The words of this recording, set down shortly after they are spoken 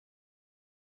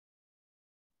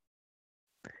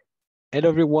Hello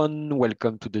everyone,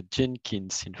 welcome to the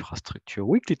Jenkins Infrastructure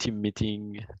Weekly Team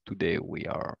Meeting. Today we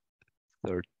are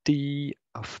 30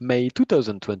 of May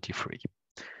 2023.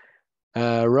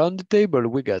 Around the table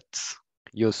we got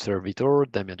your servitor,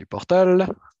 Damien Duportal.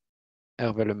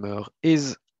 Hervé Lemeur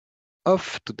is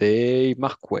off today.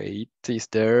 Mark Waite is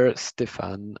there,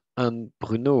 Stéphane and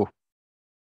Bruno.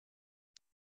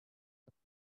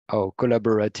 Oh,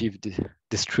 collaborative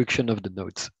destruction of the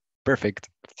notes. Perfect.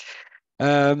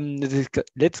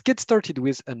 Let's get started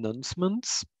with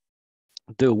announcements.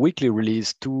 The weekly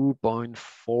release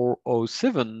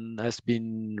 2.407 has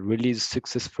been released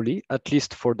successfully, at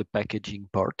least for the packaging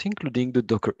part, including the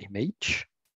Docker image.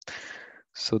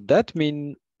 So that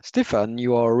means, Stefan,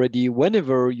 you are ready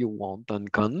whenever you want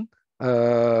and can.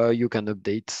 You can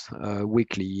update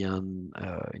weekly on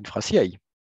Infra CI.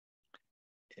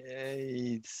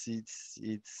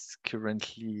 It's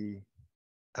currently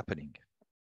happening.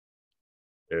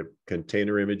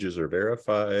 Container images are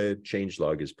verified,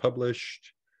 changelog is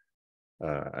published.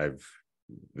 There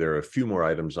are a few more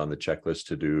items on the checklist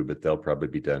to do, but they'll probably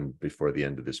be done before the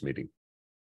end of this meeting.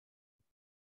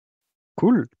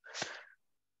 Cool.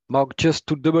 Mark, just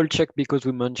to double check, because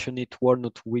we mentioned it 1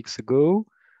 or 2 weeks ago.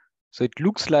 So it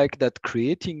looks like that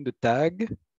creating the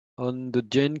tag on the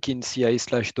Jenkins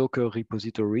CI/Docker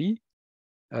repository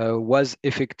was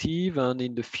effective, and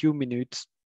in the few minutes,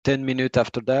 10 minutes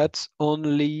after that,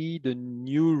 only the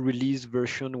new release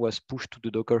version was pushed to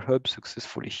the Docker Hub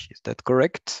successfully. Is that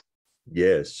correct?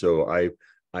 Yes. So I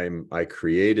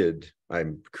created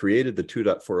the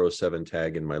 2.407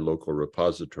 tag in my local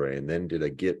repository, and then did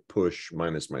a git push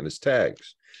 --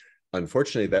 tags.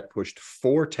 Unfortunately, that pushed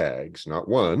 4 tags, not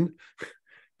 1,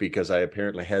 because I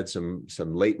apparently had some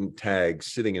latent tags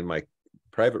sitting in my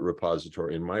private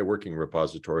repository, in my working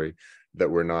repository, that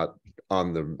were not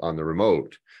on the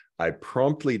remote. I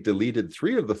promptly deleted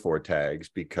 3 of the 4 tags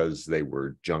because they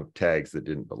were junk tags that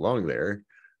didn't belong there.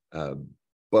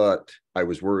 But I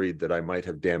was worried that I might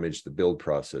have damaged the build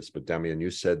process. But Damien,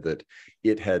 you said that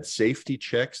it had safety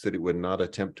checks that it would not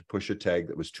attempt to push a tag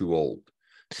that was too old.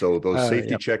 So those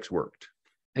safety checks worked.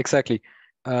 Exactly.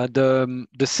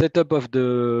 The setup of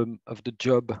the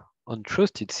job on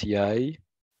Trusted CI,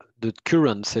 the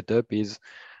current setup is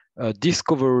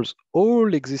discovers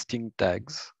all existing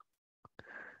tags.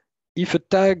 If a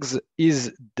tag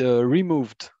is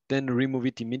removed, then remove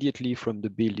it immediately from the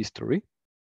build history.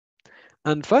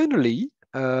 And finally,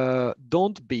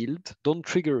 don't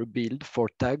trigger a build for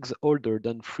tags older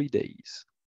than 3 days.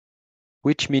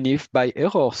 Which means if by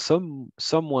error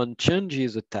someone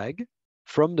changes a tag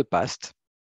from the past,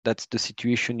 that's the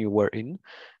situation you were in,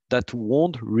 that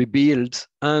won't rebuild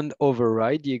and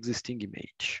override the existing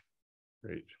image.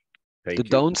 Great. The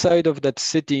downside of that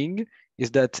setting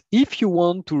is that if you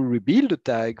want to rebuild a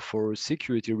tag for a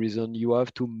security reason, you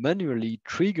have to manually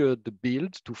trigger the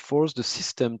build to force the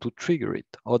system to trigger it.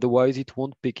 Otherwise, it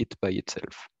won't pick it by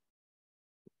itself.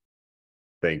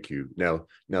 Thank you. Now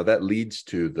that leads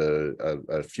to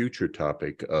a future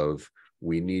topic of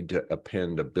we need to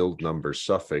append a build number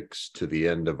suffix to the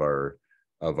end of our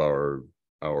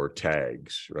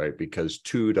tags, right? Because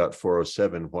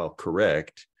 2.407, while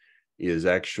correct, is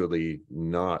actually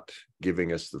not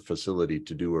giving us the facility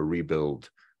to do a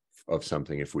rebuild of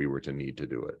something if we were to need to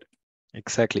do it.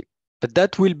 Exactly. But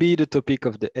that will be the topic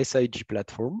of the SIG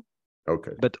platform.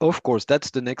 Okay. But of course,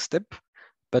 that's the next step.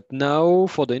 But now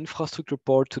for the infrastructure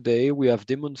part today, we have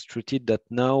demonstrated that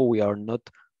now we are not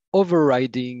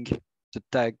overriding the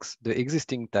tags, the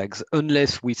existing tags,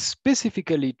 unless we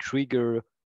specifically trigger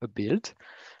a build.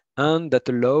 And that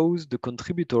allows the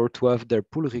contributor to have their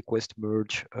pull request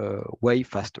merge way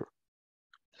faster.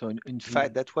 So in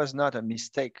fact, that was not a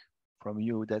mistake from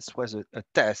you. That was a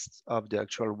test of the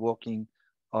actual working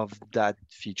of that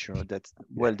feature. That's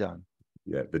well done.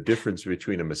 Yeah, the difference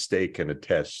between a mistake and a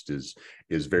test is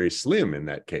very slim in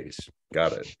that case.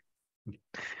 Got it.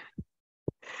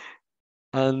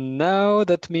 And now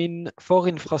that means for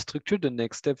infrastructure, the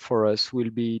next step for us will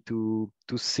be to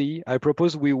see. I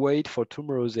propose we wait for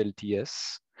tomorrow's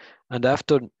LTS, and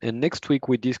next week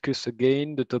we discuss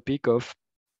again the topic of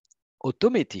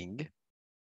automating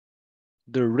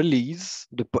the release,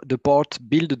 the part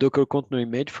build the Docker container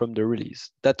image from the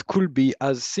release. That could be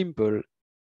as simple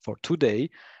for today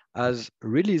as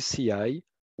release CI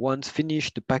once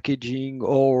finished the packaging,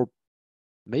 or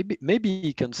maybe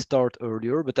you can start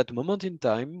earlier, but at the moment in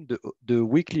time, the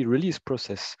weekly release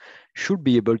process should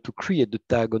be able to create the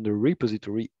tag on the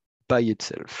repository by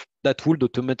itself. That would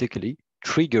automatically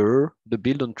trigger the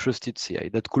build on Trusted CI.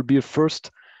 That could be a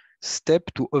first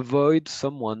step to avoid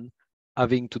someone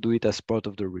having to do it as part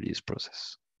of the release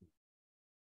process.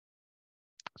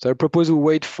 So I propose we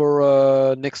wait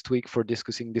for next week for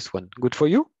discussing this one. Good for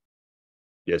you?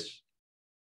 Yes.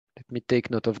 Let me take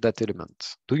note of that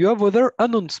element. Do you have other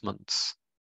announcements?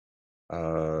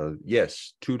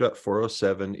 Yes,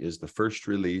 2.407 is the first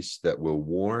release that will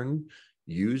warn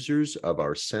users of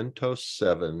our CentOS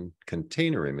 7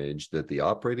 container image that the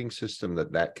operating system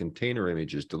that container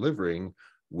image is delivering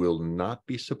will not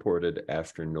be supported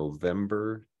after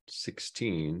November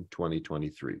 16,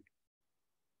 2023.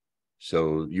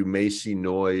 So you may see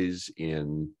noise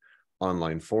in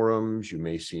online forums, you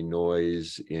may see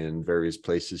noise in various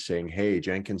places saying, hey,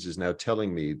 Jenkins is now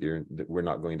telling me that we're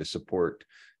not going to support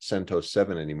CentOS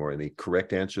 7 anymore. And the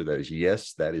correct answer to that is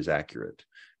yes, that is accurate.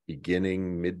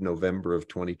 Beginning mid-November of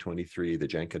 2023, the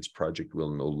Jenkins project will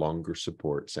no longer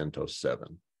support CentOS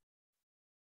 7.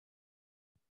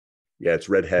 Yeah, it's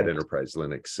Red Hat Enterprise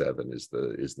Linux 7 is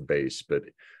the base, but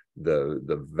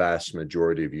the vast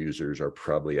majority of users are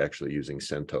probably actually using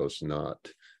CentOS, not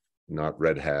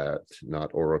Red Hat,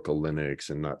 not Oracle Linux,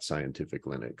 and not Scientific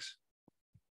Linux.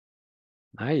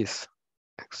 Nice.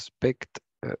 Expect.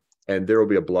 And there will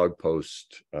be a blog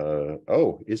post.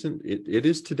 Oh, isn't it? It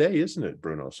is today, isn't it,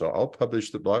 Bruno? So I'll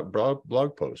publish the blog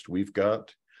post. We've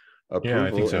got approval, I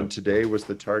think so. and today was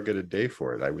the targeted day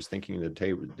for it. I was thinking the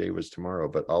day was tomorrow,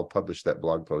 but I'll publish that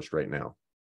blog post right now.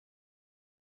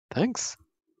 Thanks.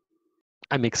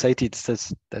 I'm excited.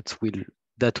 That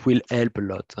will help a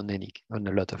lot on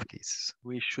a lot of cases.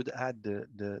 We should add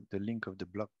the link of the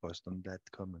blog post on that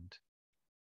comment.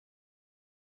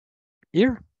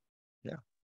 Here? Yeah.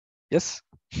 Yes.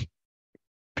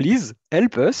 Please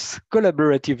help us.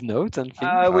 Collaborative notes and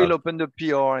things. I will open the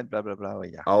PR and blah blah blah.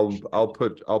 Yeah. I'll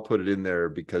put it in there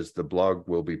because the blog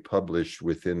will be published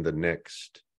within the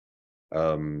next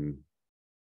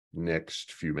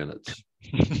few minutes.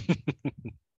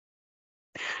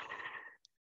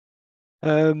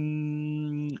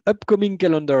 Upcoming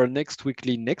calendar next week.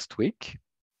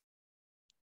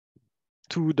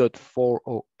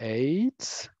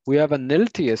 2.408. We have an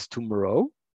LTS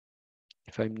tomorrow,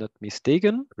 if I'm not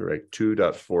mistaken. Correct.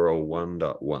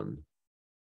 2.401.1.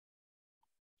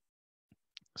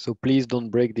 So please don't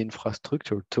break the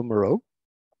infrastructure tomorrow.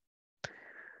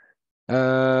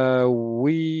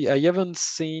 I haven't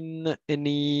seen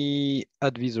any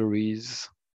advisories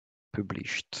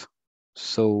published,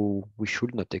 so we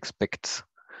should not expect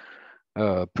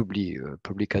public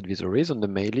advisories on the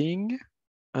mailing.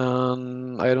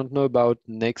 And I don't know about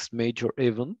next major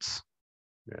events.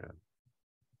 Yeah.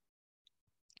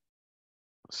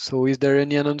 So is there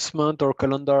any announcement or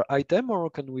calendar item, or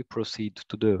can we proceed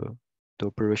to the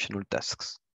operational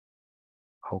tasks?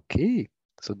 Okay,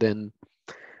 so then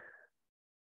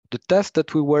the task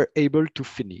that we were able to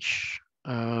finish.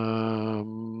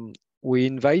 We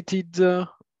invited a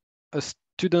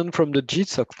student from the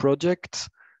GSOC project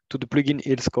to the plugin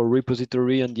health core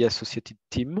repository and the associated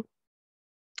team.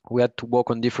 We had to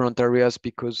work on different areas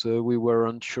because we were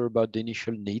unsure about the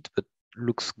initial need, but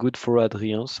looks good for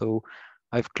Adrien, so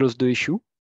I've closed the issue.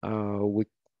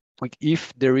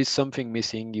 If there is something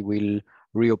missing, he will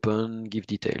reopen, give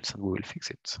details, and we will fix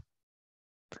it.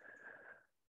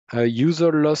 A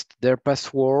user lost their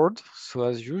password, so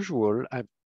as usual,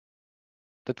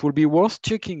 that will be worth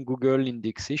checking Google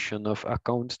indexation of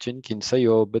account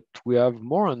Jenkins.io, but we have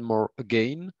more and more,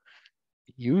 again,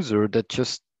 user that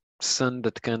just send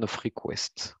that kind of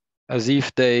request, as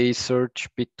if they search a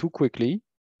bit too quickly.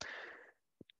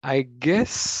 I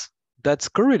guess that's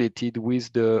correlated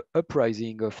with the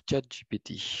uprising of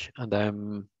ChatGPT, and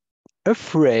I'm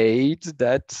afraid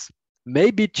that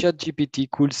maybe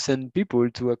ChatGPT could send people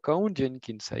to account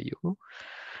Jenkins.io.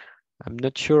 I'm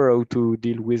not sure how to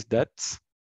deal with that.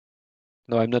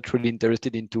 No, I'm not really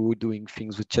interested into doing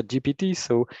things with ChatGPT.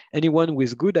 So anyone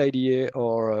with good idea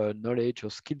or knowledge or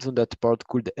skills on that part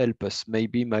could help us.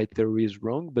 Maybe my theory is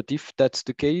wrong, but if that's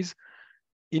the case,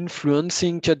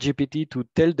 influencing ChatGPT to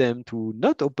tell them to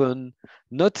not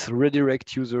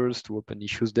redirect users to open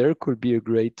issues there could be a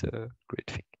great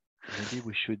thing. Maybe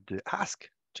we should ask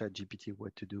ChatGPT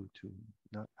what to do to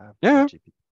not have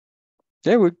ChatGPT.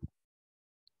 Yeah,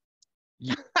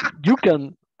 you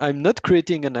can. I'm not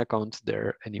creating an account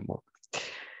there anymore.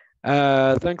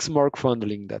 Thanks, Mark, for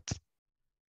handling that.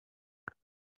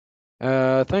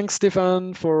 Thanks,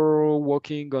 Stefan, for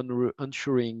working on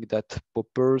ensuring that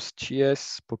Poppers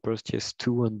GS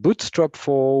 2, and Bootstrap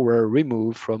 4 were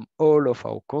removed from all of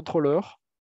our controllers,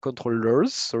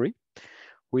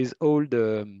 with all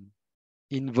the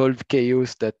involved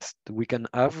chaos that we can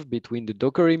have between the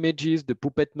Docker images, the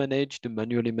Puppet managed, the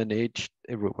manually managed,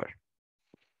 everywhere.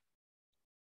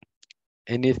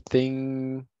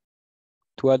 Anything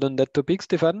to add on that topic,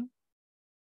 Stefan?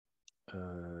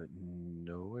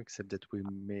 except that we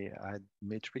may add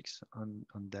metrics on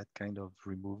that kind of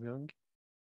removing,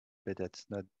 but that's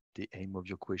not the aim of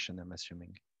your question, I'm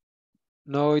assuming.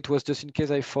 No, it was just in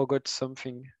case I forgot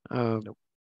something. Nope.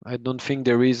 I don't think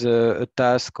there is a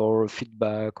task or a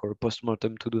feedback or a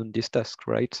postmortem to do in this task,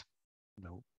 right?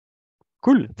 No.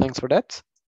 Cool, thanks for that.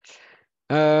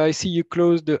 I see you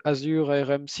closed the Azure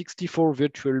RM64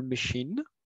 virtual machine.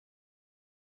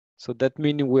 So that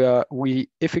means we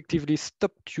effectively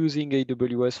stopped using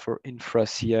AWS for Infra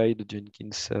CI, the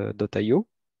Jenkins.io,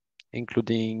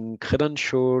 including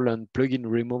credential and plugin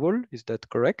removal. Is that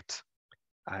correct?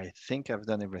 I think I've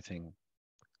done everything.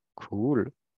 Cool,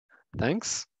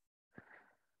 thanks.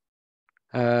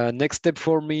 Next step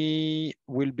for me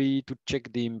will be to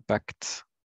check the impact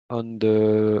on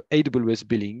the AWS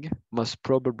billing, most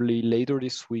probably later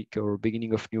this week or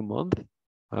beginning of new month.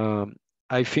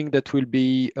 I think that will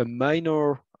be a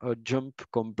minor jump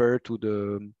compared to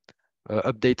the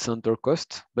update center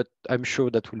cost, but I'm sure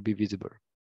that will be visible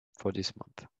for this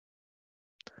month.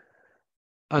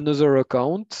 Another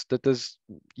account that has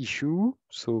issue,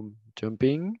 so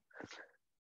jumping.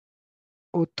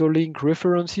 Auto-link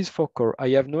references for core. I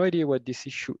have no idea what this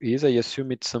issue is. I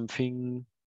assume it's something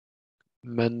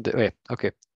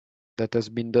okay. That has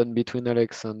been done between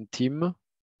Alex and Tim.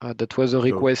 That was a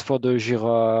request for the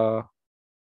Jira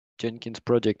Jenkins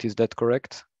project. Is that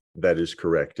correct? That is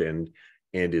correct. And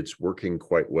it's working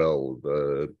quite well.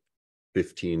 The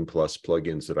 15 plus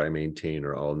plugins that I maintain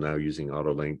are all now using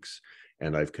auto links,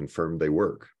 and I've confirmed they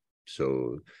work.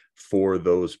 So for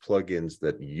those plugins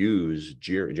that use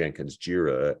Jenkins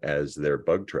Jira as their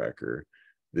bug tracker,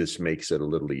 this makes it a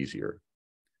little easier.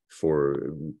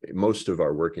 For most of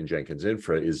our work in Jenkins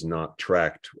Infra is not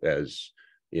tracked as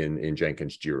in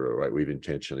Jenkins Jira, right? We've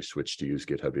intentionally switched to use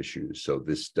GitHub issues. So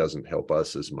this doesn't help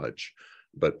us as much,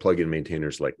 but plugin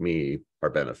maintainers like me are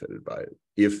benefited by it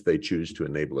if they choose to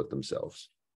enable it themselves.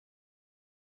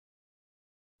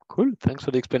 Cool, thanks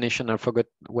for the explanation. I forgot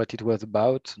what it was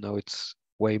about. Now it's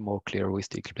way more clear with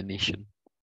the explanation.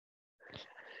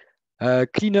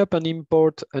 Clean up and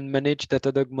import unmanaged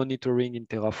Datadog monitoring in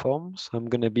Terraform. So I'm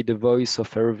gonna be the voice of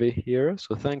Hervé here.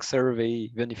 So thanks Hervé,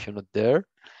 even if you're not there.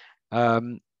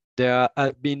 There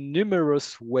have been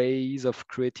numerous ways of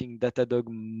creating Datadog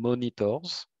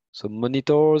monitors. So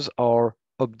monitors are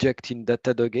objects in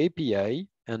Datadog API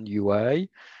and UI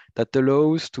that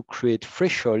allows to create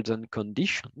thresholds and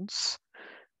conditions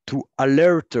to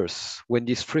alert us when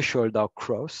these thresholds are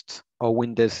crossed or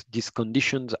when these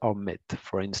conditions are met.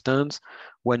 For instance,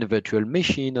 when a virtual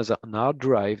machine has an hard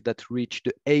drive that reached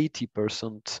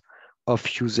 80%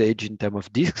 of usage in terms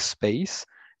of disk space,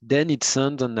 then it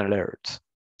sends an alert.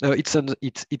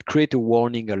 It creates a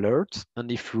warning alert,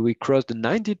 and if we cross the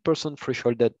 90%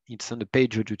 threshold, that it sends a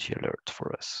PagerDuty alert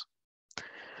for us.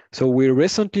 So we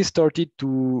recently started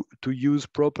to use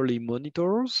properly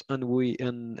monitors, and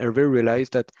Hervé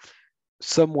realized that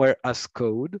some were as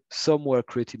code, some were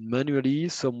created manually,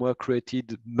 some were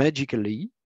created magically.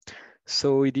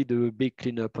 So we did a big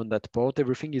cleanup on that part.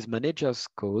 Everything is managed as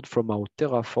code from our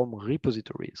Terraform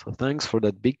repository. So thanks for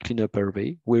that big cleanup,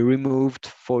 Hervé. We removed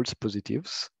false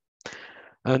positives.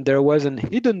 And there was a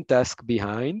hidden task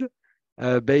behind,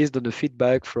 based on the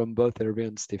feedback from both Hervé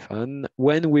and Stefan.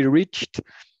 When we reached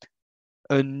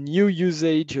a new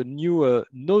usage, a new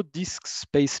no disk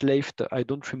space left, I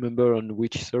don't remember on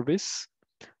which service,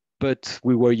 but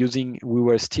we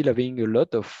were still having a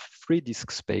lot of free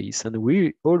disk space, and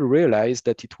we all realized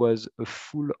that it was a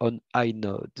full on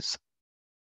inodes.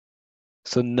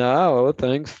 So now,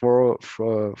 thanks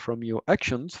from your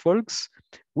actions, folks,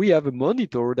 we have a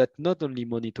monitor that not only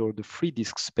monitors the free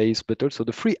disk space, but also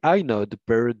the free inode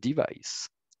per device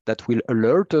that will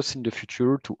alert us in the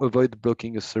future to avoid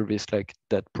blocking a service like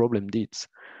that problem did.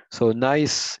 So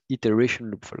nice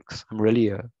iteration loop, folks. I'm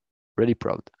really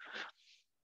proud.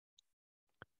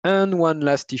 And one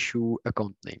last issue,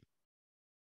 account name.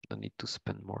 I need to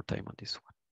spend more time on this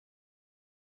one.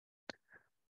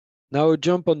 Now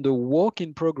jump on the work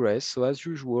in progress. So as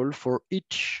usual, for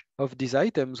each of these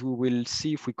items, we will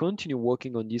see if we continue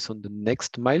working on this on the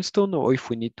next milestone, or if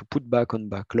we need to put back on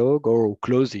backlog or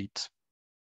close it,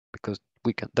 because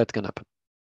that can happen.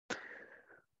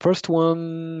 First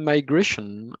one,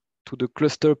 migration to the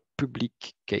cluster public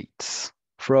gates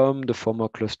from the former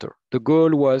cluster. The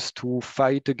goal was to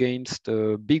fight against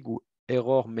a big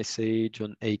error message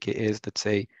on AKS that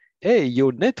say, hey,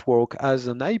 your network has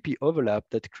an IP overlap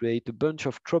that create a bunch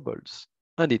of troubles.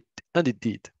 And it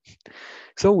did.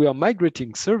 So we are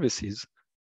migrating services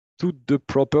to the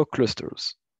proper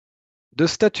clusters. The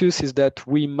status is that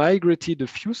we migrated a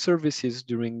few services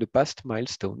during the past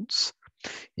milestones,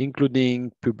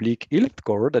 including public health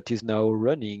core that is now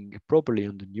running properly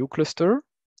on the new cluster.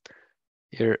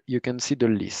 Here you can see the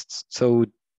lists. So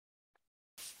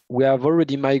we have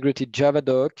already migrated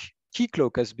Javadoc.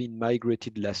 Keycloak has been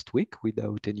migrated last week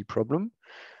without any problem.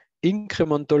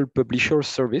 Incremental Publisher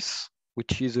Service,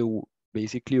 which is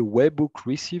basically a webhook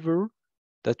receiver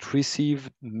that receives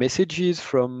messages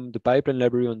from the pipeline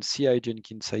library on CI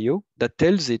Jenkins.io that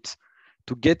tells it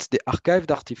to get the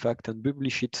archived artifact and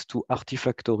publish it to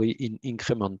Artifactory in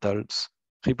Incremental's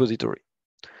repository.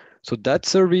 So that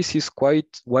service is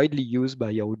quite widely used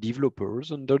by our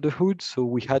developers under the hood, so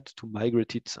we had to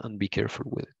migrate it and be careful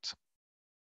with it.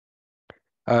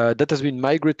 That has been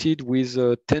migrated with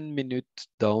a 10-minute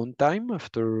downtime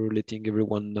after letting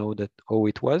everyone know that how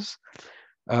it was.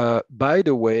 By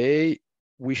the way,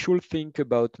 we should think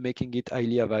about making it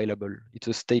highly available. It's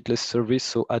a stateless service,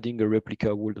 so adding a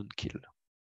replica wouldn't kill.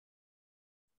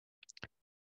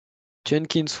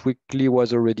 Jenkins Weekly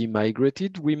was already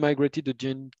migrated. We migrated the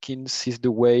Jenkins is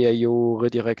the way IO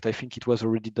redirect. I think it was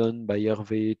already done by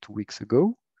Hervé 2 weeks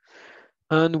ago.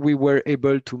 And we were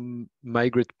able to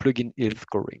migrate plugin health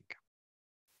coring.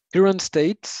 Current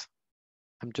state,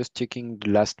 I'm just checking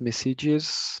the last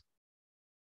messages.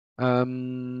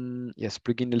 Yes,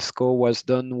 plugin health core was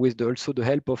done with also the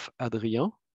help of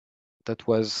Adrien. That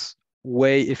was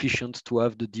way efficient to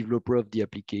have the developer of the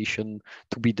application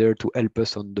to be there to help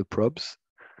us on the probes.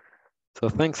 So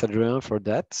thanks, Adrien, for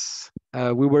that.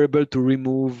 We were able to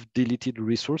remove deleted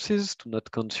resources to not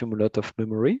consume a lot of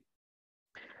memory.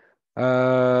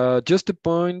 Just a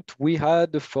point, we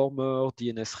had a former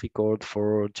DNS record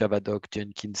for javadoc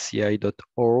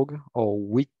jenkinsci.org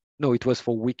or no, it was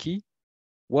for wiki.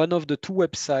 One of the two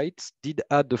websites did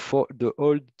add the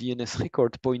old DNS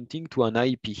record pointing to an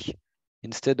IP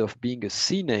instead of being a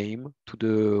CNAME to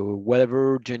the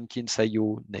whatever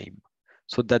Jenkins.io name.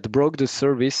 So that broke the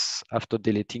service after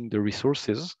deleting the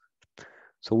resources.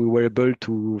 So we were able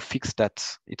to fix that.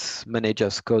 It's managed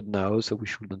as code now, so we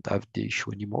shouldn't have the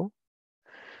issue anymore.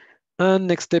 And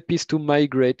next step is to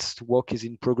migrate. Work is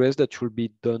in progress. That should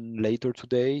be done later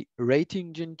today.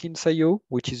 Rating Jenkins.io,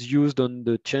 which is used on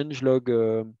the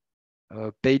changelog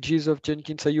pages of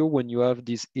Jenkins.io when you have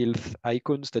these health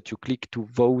icons that you click to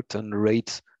vote and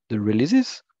rate the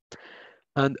releases.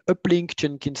 And uplink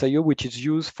Jenkins.io, which is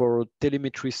used for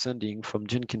telemetry sending from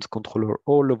Jenkins controller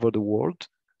all over the world,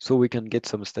 so we can get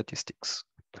some statistics.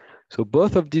 So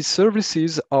both of these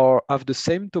services have the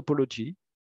same topology.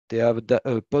 They have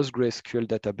a PostgreSQL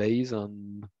database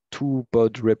and 2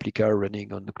 pod replica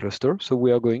running on the cluster. So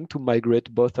we are going to migrate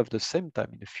both at the same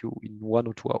time in 1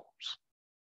 or 2 hours.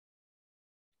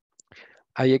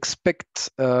 I expect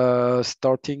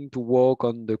starting to work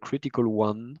on the critical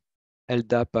one,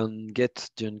 LDAP and get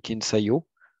Jenkins.io,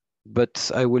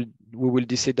 but we will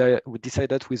decide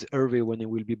that with Hervé when he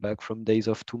will be back from days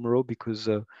off tomorrow, because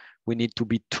we need to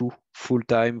be 2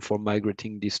 full-time for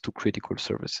migrating these 2 critical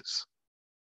services.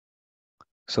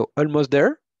 So almost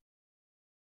there.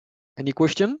 Any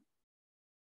question?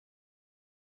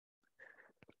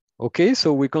 Okay,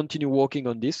 so we continue working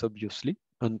on this, obviously,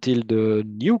 until the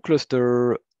new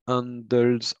cluster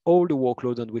handles all the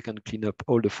workload and we can clean up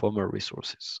all the former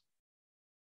resources.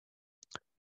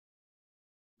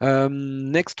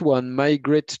 Next one,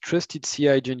 migrate trusted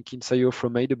CI Jenkins.io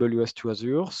from AWS to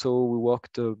Azure. So we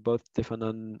worked both Stefan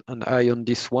and I on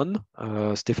this one.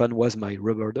 Stefan was my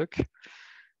rubber duck.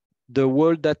 The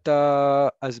world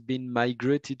data has been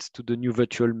migrated to the new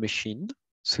virtual machine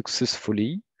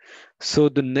successfully. So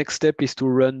the next step is to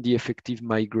run the effective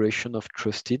migration of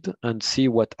trusted and see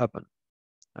what happened.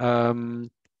 So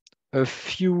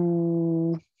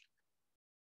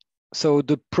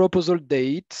the proposal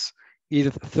date is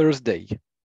Thursday,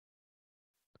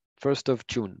 1st of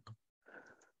June.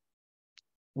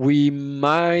 We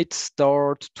might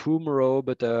start tomorrow,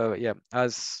 but yeah,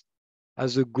 as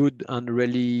a good and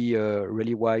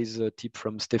really wise tip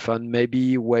from Stefan,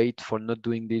 maybe wait for not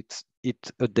doing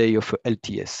it a day of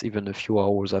LTS, even a few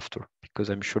hours after, because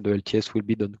I'm sure the LTS will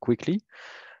be done quickly.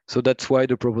 So that's why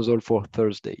the proposal for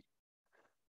Thursday.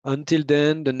 Until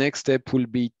then, the next step will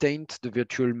be taint the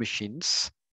virtual machines.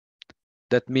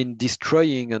 That means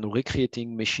destroying and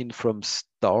recreating machine from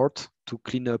start to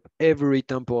clean up every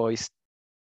temporary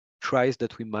trace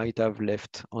that we might have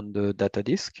left on the data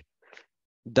disk.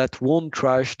 That won't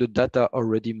trash the data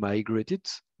already migrated.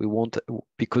 We won't,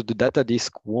 because the data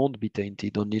disk won't be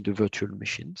tainted, only the virtual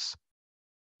machines.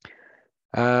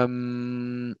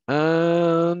 And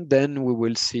then we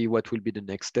will see what will be the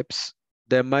next steps.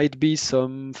 There might be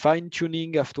some fine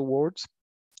tuning afterwards,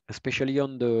 especially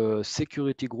on the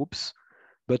security groups.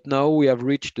 But now we have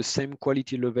reached the same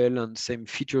quality level and same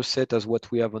feature set as what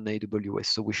we have on AWS.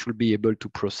 So we should be able to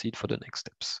proceed for the next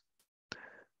steps.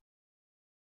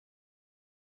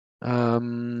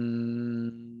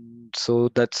 So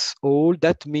that's all.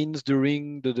 That means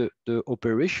during the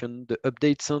operation, the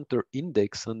update center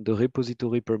index and the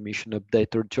repository permission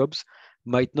updater jobs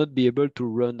might not be able to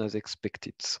run as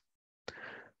expected.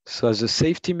 So as a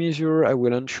safety measure, I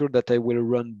will ensure that I will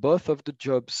run both of the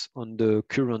jobs on the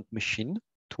current machine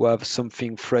to have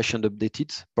something fresh and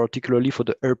updated, particularly for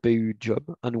the RPU job.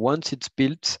 And once it's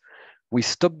built, we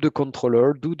stop the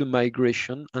controller, do the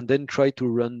migration, and then try to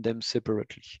run them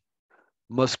separately.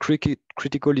 Most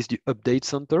critical is the update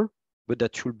center, but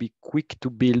that should be quick to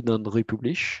build and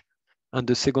republish. And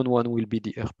the second one will be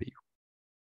the RPU.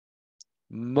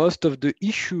 Most of the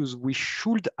issues we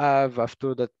should have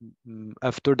after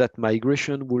that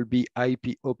migration will be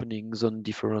IP openings on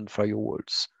different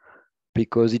firewalls,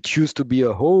 because it used to be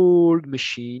a whole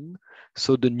machine.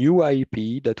 So the new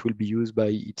IP that will be used by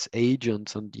its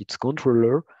agents and its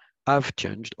controller have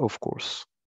changed, of course.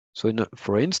 So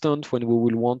for instance, when we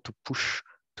will want to push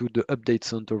to the update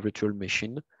center virtual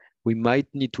machine, we might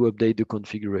need to update the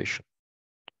configuration.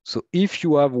 So if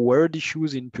you have weird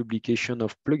issues in publication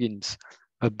of plugins,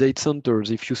 update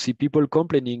centers, if you see people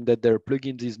complaining that their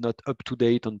plugins is not up to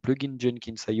date on plugin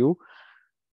Jenkins.io,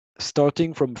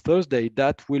 starting from Thursday,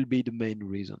 that will be the main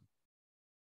reason.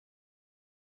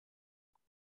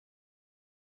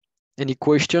 Any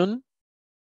question?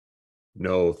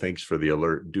 No, thanks for the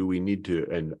alert. Do we need to,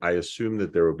 and I assume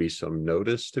that there will be some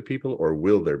notice to people, or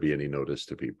will there be any notice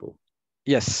to people?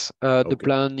 Yes, the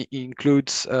plan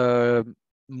includes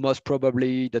most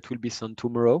probably that will be sent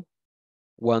tomorrow,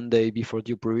 one day before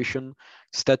the operation.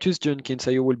 Status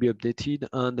Jenkins.io will be updated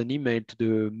and an email to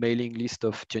the mailing list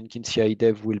of Jenkins CI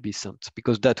dev will be sent,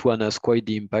 because that one has quite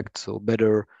the impact. So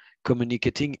better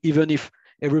communicating, even if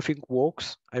everything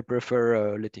works, I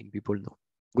prefer letting people know.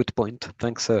 Good point.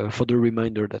 Thanks for the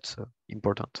reminder. That's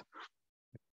important.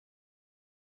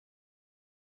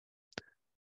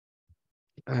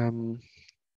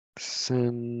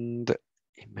 Send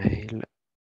email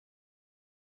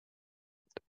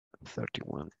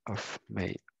 31 of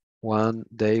May, 1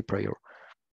 day prior.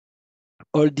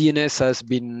 All DNS has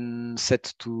been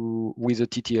set to with a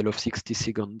TTL of 60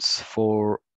 seconds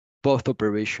for both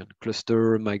operation,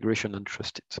 cluster, migration, and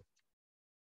trusted.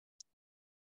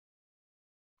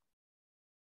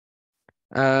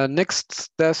 Next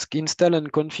task, install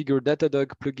and configure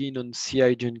Datadog plugin on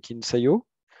CI Jenkins.io.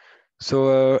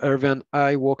 So Hervé and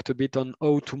I worked a bit on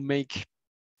how to make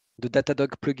the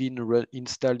Datadog plugin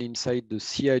installed inside the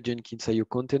CI Jenkins.io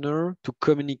container to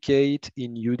communicate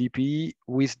in UDP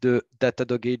with the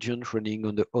Datadog agent running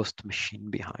on the host machine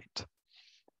behind.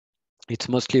 It's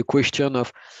mostly a question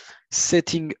of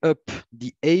setting up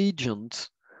the agent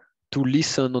to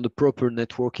listen on the proper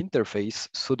network interface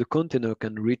so the container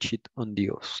can reach it on the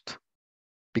host.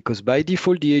 Because by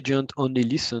default, the agent only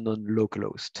listens on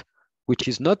localhost, which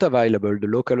is not available. The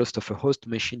localhost of a host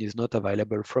machine is not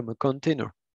available from a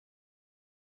container.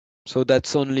 So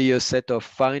that's only a set of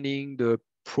finding the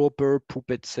proper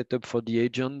Puppet setup for the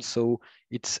agent. So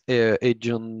its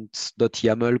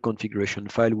agents.yaml configuration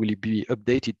file will be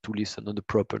updated to listen on the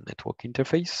proper network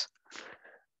interface.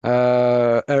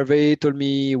 Hervé told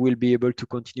me we'll be able to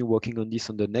continue working on this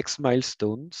on the next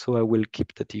milestone, so I will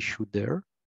keep that issue there.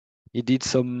 He did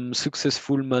some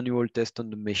successful manual tests on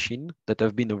the machine that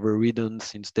have been overridden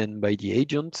since then by the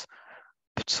agents.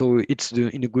 So it's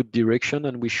in a good direction,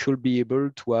 and we should be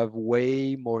able to have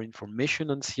way more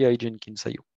information on CI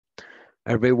Jenkins.io.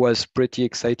 Hervé was pretty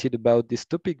excited about this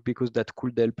topic because that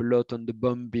could help a lot on the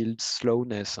bomb build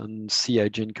slowness and CI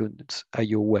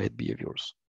Jenkins.io wide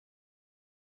behaviors.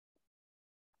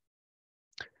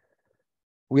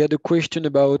 We had a question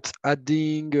about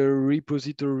adding a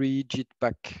repository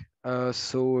Jetpack.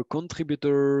 So a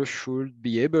contributor should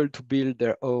be able to build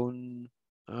their own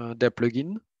their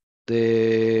plugin.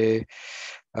 I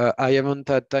haven't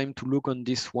had time to look on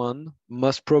this one.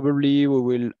 Most probably we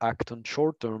will act on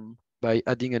short term by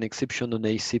adding an exception on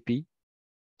ACP.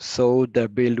 So their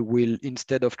build will,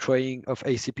 instead of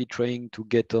ACP trying to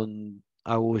get on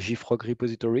our JFrog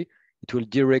repository, it will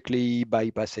directly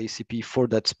bypass ACP for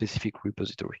that specific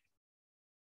repository.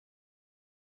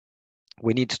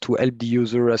 We need to help the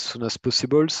user as soon as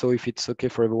possible. So if it's okay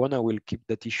for everyone, I will keep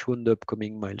that issue on the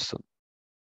upcoming milestone.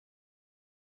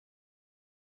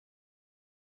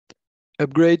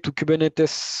 Upgrade to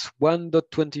Kubernetes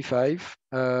 1.25.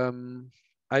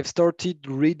 I've started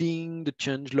reading the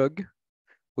changelog.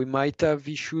 We might have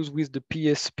issues with the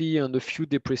PSP and a few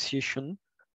depreciation.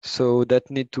 So that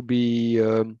need to be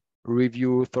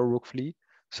reviewed thoroughly.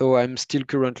 So I'm still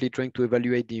currently trying to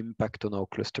evaluate the impact on our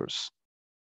clusters.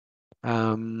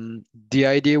 The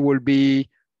idea will be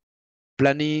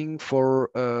planning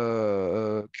for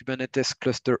a Kubernetes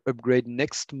cluster upgrade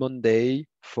next Monday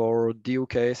for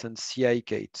DOKS and CI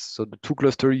Kate. So the two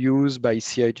clusters used by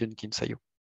CI Jenkins IO.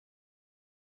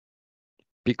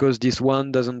 Because this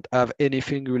one doesn't have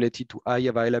anything related to high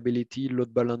availability,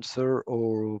 load balancer,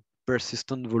 or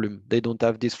persistent volume. They don't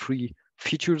have these three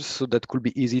features, so that could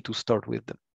be easy to start with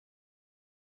them.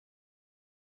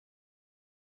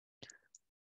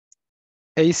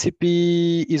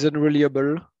 ACP is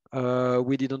unreliable.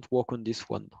 We didn't work on this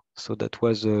one. So that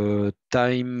was a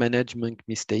time management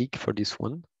mistake for this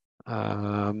one.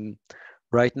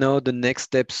 Right now, the next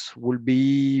steps will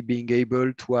be being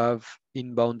able to have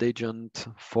inbound agent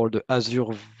for the Azure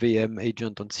VM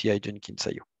agent on CI Jenkins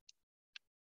IO.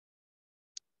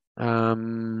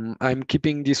 I'm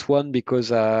keeping this one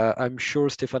because I'm sure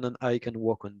Stefan and I can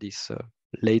work on this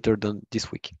later than this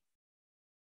week.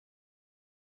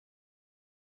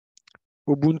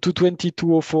 Ubuntu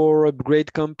 22.04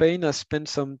 upgrade campaign has spent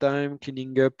some time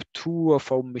cleaning up 2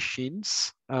 of our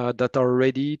machines that are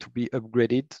ready to be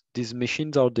upgraded. These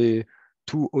machines are the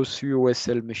 2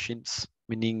 OSU-OSL machines,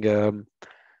 meaning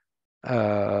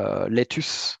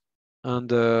Lettuce and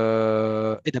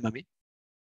Edamame.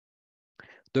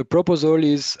 The proposal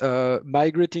is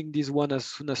migrating this one as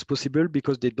soon as possible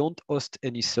because they don't host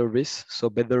any service,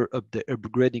 so better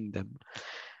upgrading them.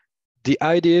 The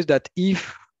idea is that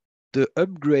if the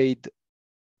upgrade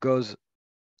goes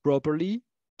properly,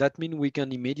 that means we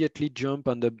can immediately jump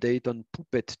and update on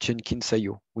Puppet Jenkins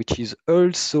IO, which is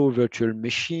also a virtual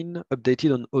machine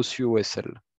updated on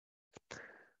OSU-OSL.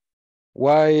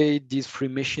 Why these 3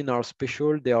 machines are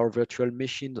special? They are virtual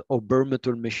machines or bare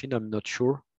metal machine, I'm not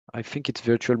sure. I think it's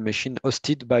virtual machine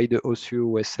hosted by the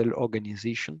OSU-OSL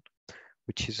organization,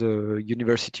 which is a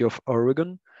University of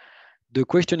Oregon. The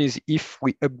question is, if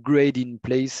we upgrade in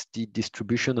place the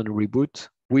distribution and reboot,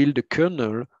 will the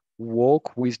kernel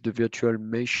work with the virtual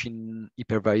machine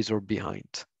hypervisor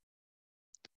behind?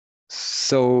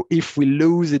 So if we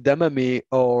lose Edamame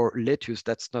or Lettuce,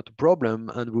 that's not a problem,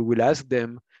 and we will ask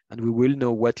them, and we will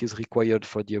know what is required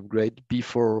for the upgrade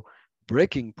before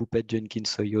breaking Puppet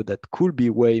Jenkins IO. That could be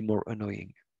way more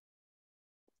annoying.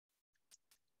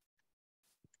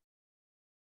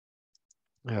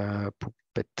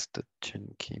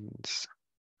 Puppet.jenkins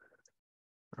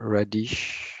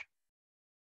radish.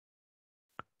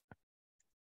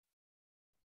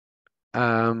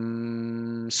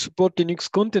 Support Linux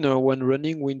container when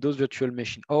running Windows virtual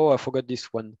machine. Oh, I forgot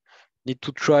this one. Need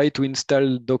to try to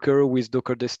install Docker with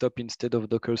Docker Desktop instead of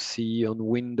Docker C on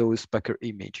Windows Packer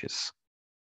images.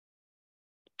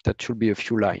 That should be a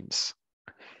few lines.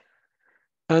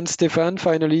 And Stefan,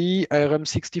 finally,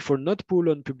 ARM64 not pull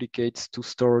on publicates to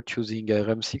start using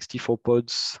ARM64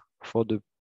 pods for the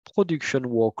production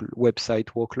website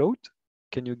workload.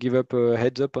 Can you give up a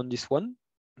heads up on this one?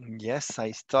 Yes,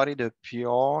 I started a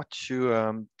PR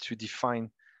to define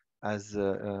as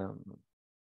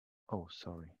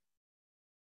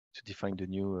to define the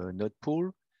new node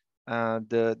pool.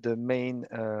 The main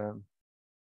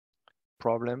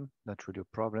problem, not really a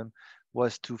problem,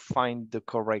 was to find the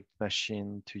correct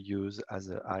machine to use as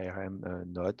an ARM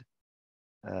node.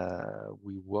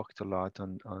 We worked a lot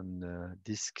on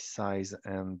disk size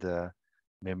and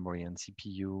memory and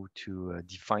CPU to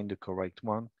define the correct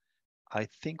one. I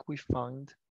think we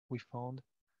found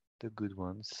the good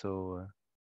one, so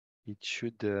it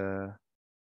should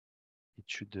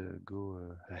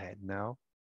go ahead now,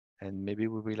 and maybe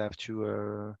we will have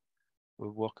to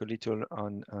we'll work a little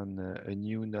on a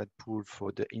new node pool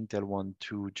for the Intel one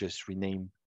to just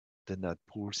rename the node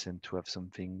pools and to have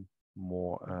something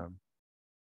more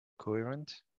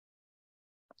coherent.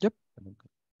 Yep,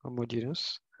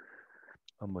 homogeneous.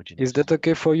 Homogeneous. Is that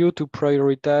okay for you to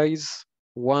prioritize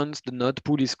once the node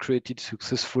pool is created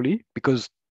successfully? Because,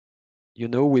 you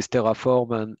know, with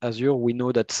Terraform and Azure, we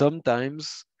know that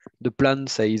sometimes the plan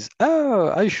says,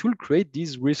 oh, I should create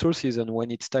these resources. And when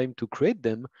it's time to create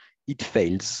them, it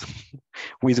fails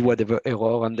with whatever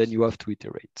error, and then you have to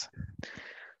iterate.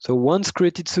 So once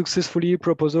created successfully,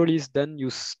 proposal is then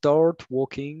you start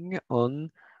working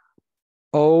on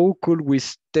how could we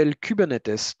tell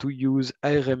Kubernetes to use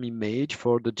ARM image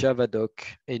for the Javadoc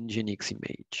Nginx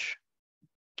image?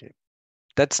 Okay,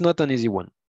 that's not an easy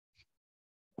one.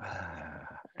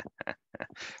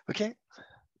 Okay.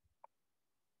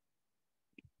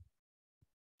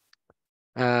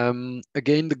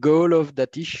 Again, the goal of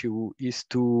that issue is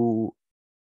to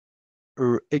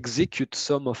execute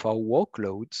some of our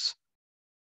workloads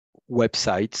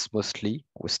websites mostly,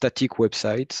 or static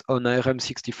websites on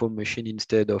ARM64 machine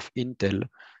instead of Intel,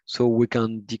 so we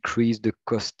can decrease the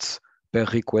costs per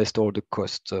request or the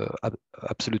cost,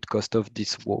 absolute cost of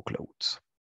these workloads.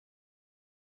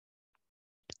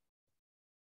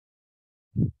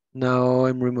 Now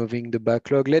I'm removing the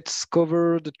backlog. Let's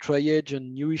cover the triage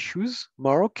and new issues.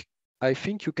 Mark, I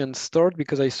think you can start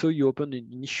because I saw you open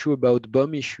an issue about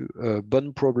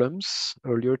bun problems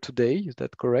earlier today. Is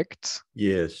that correct?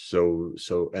 Yes. So,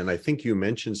 and I think you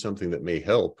mentioned something that may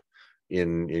help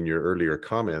in your earlier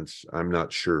comments. I'm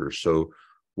not sure. So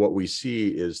what we see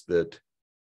is that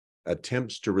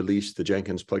attempts to release the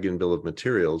Jenkins plugin bill of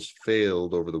materials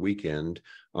failed over the weekend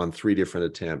on 3 different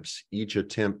attempts. Each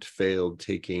attempt failed,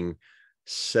 taking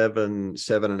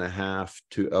 7.5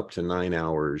 to up to 9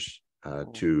 hours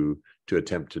to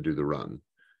attempt to do the run.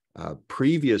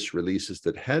 Previous releases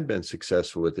that had been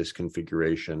successful with this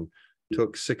configuration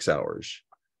took 6 hours.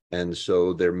 And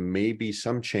so there may be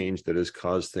some change that has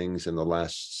caused things in the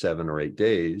last 7 or 8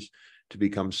 days to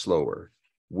become slower.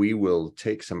 We will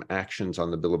take some actions on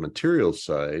the bill of materials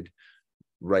side.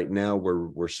 Right now,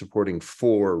 we're supporting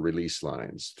 4 release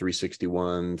lines: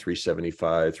 361,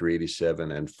 375,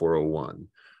 387, and 401.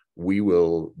 We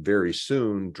will very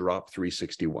soon drop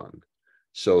 361.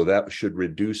 So that should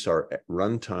reduce our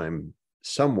runtime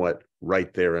somewhat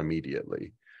right there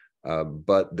immediately.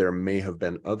 But there may have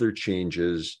been other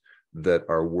changes that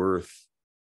are worth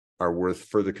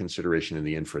further consideration in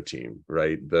the infra team,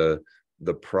 right?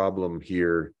 The problem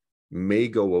here may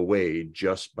go away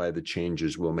just by the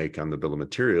changes we'll make on the bill of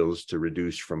materials to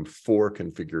reduce from 4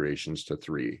 configurations to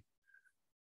 3.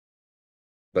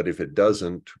 But if it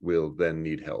doesn't, we'll then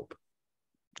need help.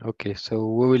 Okay, so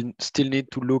we will still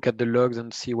need to look at the logs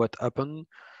and see what happened,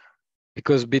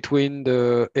 because between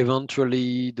the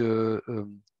eventually the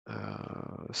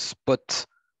spot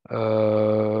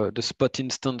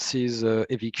instances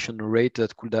eviction rate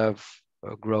that could have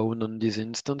grown on these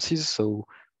instances, so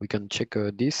we can check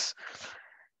this.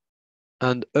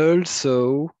 And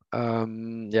also,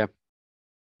 yeah,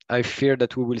 I fear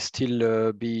that we will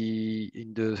still be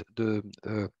in the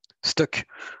stuck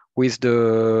with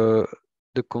the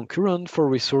concurrent for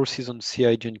resources on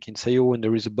CI Jenkins IO when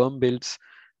there is a bomb build,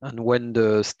 and when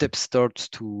the step starts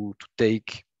to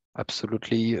take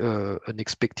absolutely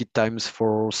unexpected times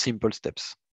for simple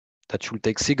steps. That should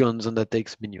take seconds and that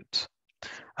takes minutes.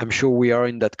 I'm sure we are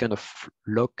in that kind of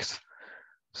locks.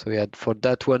 So yeah, for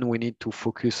that one, we need to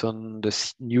focus on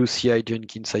the new CI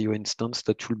Jenkins IO instance.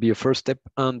 That should be a first step,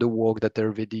 and the work that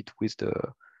Hervé did with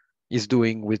is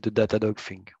doing with the Datadog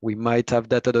thing. We might have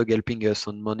Datadog helping us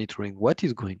on monitoring what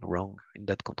is going wrong in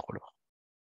that controller.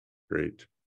 Great.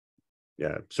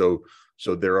 Yeah. So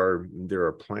there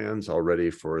are plans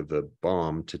already for the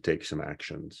bomb to take some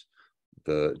actions.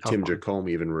 Tim Jacome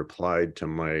even replied to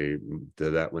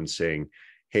that one saying,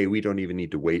 hey, we don't even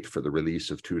need to wait for the release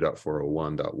of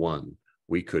 2.401.1.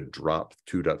 We could drop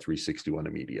 2.361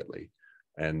 immediately.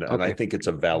 And I think it's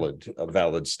a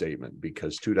valid statement,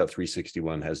 because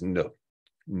 2.361 has no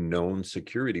known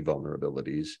security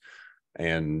vulnerabilities,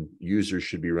 and users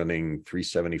should be running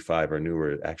 375 or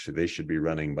newer. Actually, they should be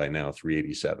running by now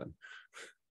 387.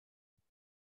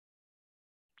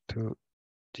 To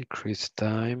decrease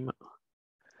time,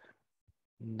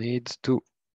 needs to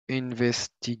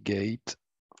investigate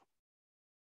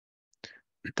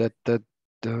that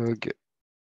Datadog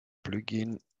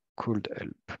plugin could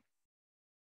help.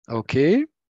 Okay.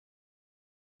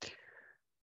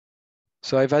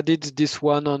 So I've added this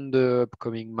one on the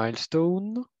upcoming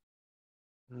milestone.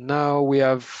 Now we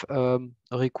have a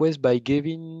request by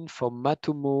Gavin for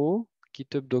Matomo,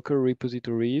 GitHub Docker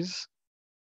repositories.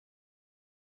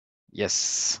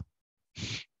 Yes.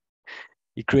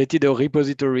 He created a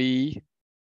repository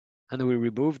and we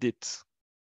removed it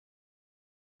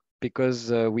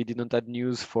because we didn't add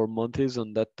news for months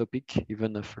on that topic,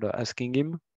 even after asking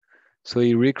him. So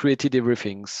he recreated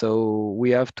everything. So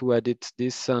we have to edit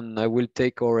this, and I will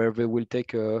take, or Hervé will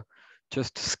take,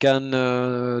 just scan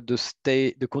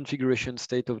the configuration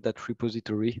state of that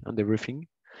repository and everything.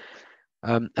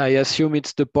 I assume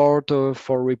it's the part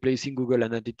for replacing Google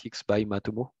Analytics by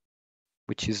Matomo,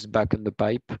 which is back in the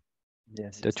pipe.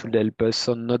 Yes, that should help us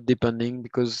on not depending,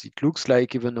 because it looks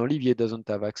like even Olivier doesn't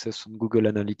have access on Google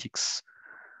Analytics.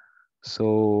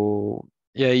 So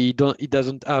yeah, he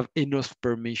doesn't have enough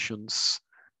permissions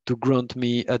to grant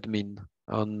me admin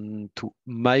on to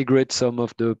migrate some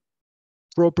of the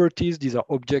properties. These are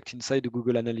objects inside the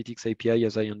Google Analytics API,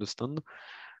 as I understand.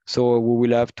 So we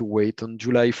will have to wait on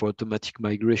July for automatic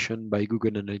migration by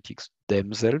Google Analytics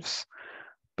themselves.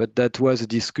 But that was a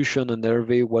discussion, and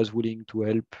Hervé was willing to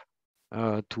help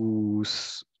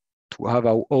to have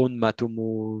our own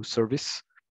Matomo service.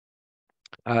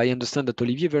 I understand that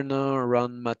Olivier Vernon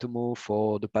ran Matomo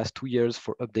for the past 2 years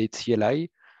for update CLI,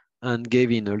 and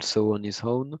Gavin also on his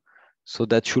own. So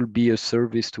that should be a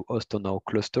service to host on our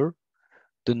cluster.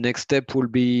 The next step will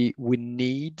be we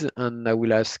need, and I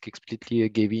will ask explicitly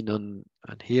Gavin on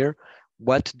here,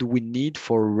 what do we need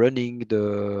for running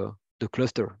the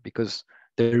cluster? Because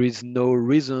there is no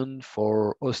reason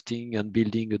for hosting and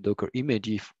building a Docker image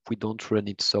if we don't run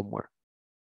it somewhere.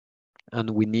 And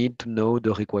we need to know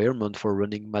the requirement for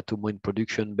running Matomo in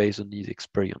production based on his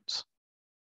experience.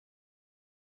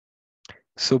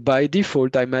 So by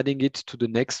default, I'm adding it to the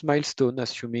next milestone,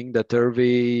 assuming that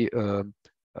Hervé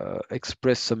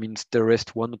expressed some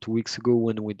interest 1 or 2 weeks ago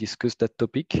when we discussed that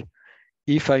topic.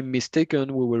 If I'm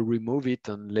mistaken, we will remove it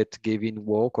and let Gavin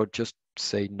work, or just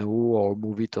say no or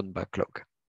move it on backlog.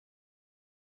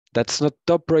 That's not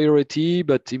top priority,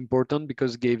 but important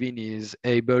because Gavin is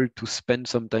able to spend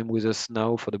some time with us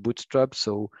now for the bootstrap,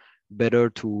 so better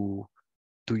to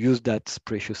use that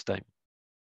precious time.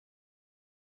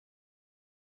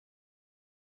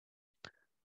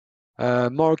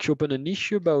 Mark, you opened an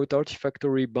issue about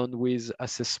Artifactory bandwidth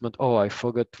assessment. Oh, I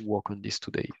forgot to work on this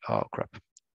today. Oh, crap.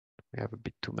 We have a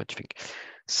bit too much thing.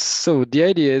 So the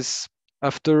idea is,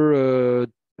 after a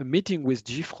meeting with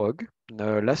JFrog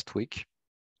last week,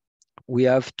 we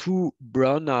have 2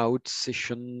 brownout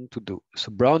sessions to do.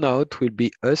 So brownout will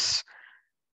be us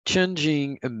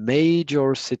changing a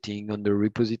major setting on the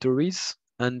repositories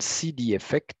and see the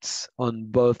effects on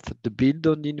both the build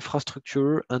on the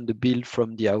infrastructure and the build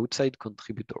from the outside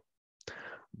contributor.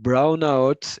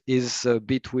 Brownout is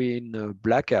between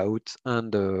blackout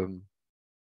and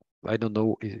I don't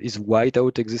know, is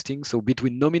whiteout existing? So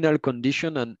between nominal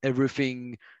condition and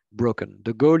everything broken.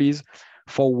 The goal is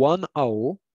for 1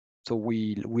 hour. So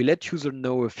we let user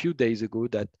know a few days ago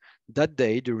that that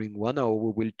day during 1 hour,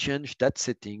 we will change that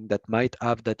setting that might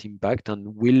have that impact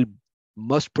and will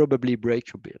most probably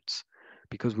break your builds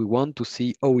because we want to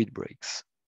see how it breaks.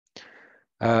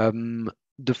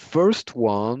 The first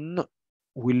one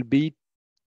will be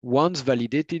once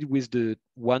validated with the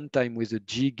one time with the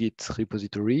Git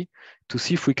repository to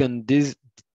see if we can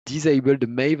disable the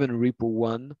Maven repo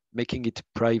one, making it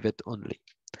private only.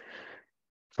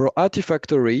 For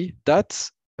Artifactory, that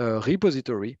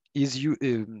repository is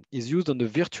used on the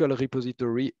virtual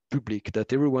repository public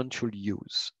that everyone should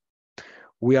use.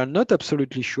 We are not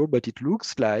absolutely sure, but it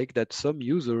looks like that some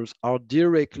users are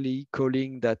directly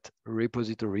calling that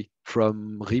repository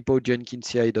from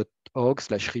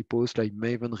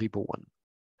repo.jenkins.ci.org/repo/maven repo1.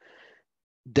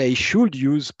 They should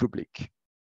use public.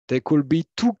 There could be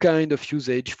 2 kinds of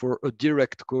usage for a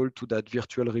direct call to that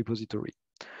virtual repository.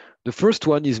 The first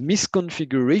one is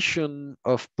misconfiguration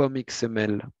of POM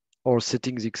XML or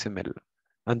settings XML.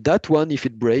 And that one, if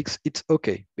it breaks, it's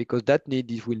okay, because that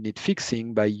will need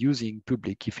fixing by using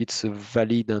public if it's a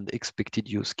valid and expected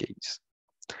use case.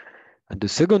 And the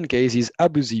second case is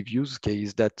abusive use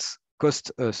case that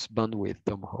costs us bandwidth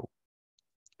somehow.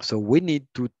 So we need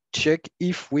to check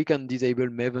if we can disable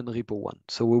Maven repo one.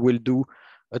 So we will do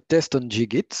a test on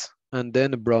Git and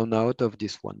then a brownout of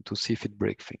this one to see if it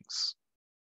breaks things.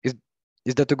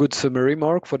 Is that a good summary,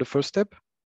 Mark, for the first step?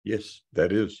 Yes,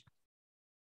 that is.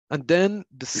 And then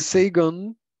the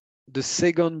second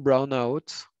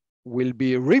brownout will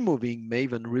be removing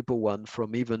Maven repo one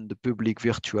from even the public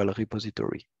virtual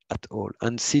repository at all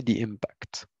and see the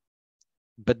impact.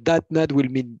 But that will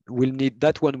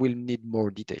need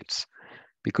more details,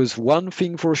 because one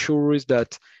thing for sure is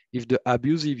that if the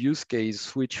abusive use case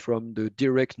switch from the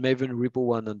direct Maven repo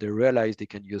one and they realize they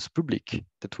can use public,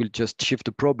 that will just shift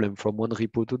the problem from one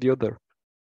repo to the other.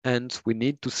 And we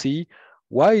need to see,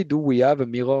 why do we have a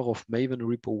mirror of Maven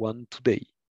repo one today?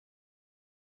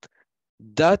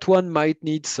 That one might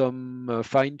need some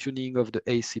fine tuning of the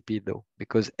ACP though,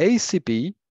 because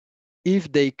ACP,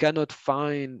 if it cannot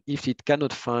find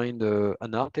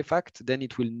an artifact, then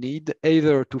it will need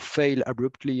either to fail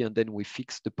abruptly and then we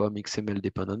fix the POM XML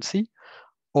dependency,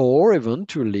 or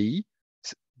eventually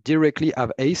directly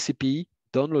have ACP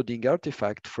downloading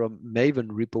artifact from Maven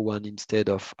repo one instead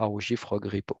of our JFrog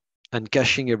repo and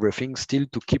caching everything still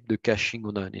to keep the caching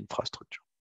on an infrastructure.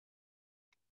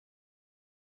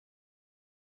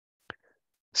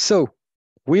 So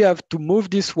we have to move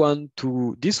this one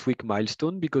to this week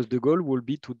milestone because the goal will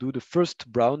be to do the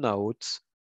first brownouts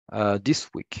this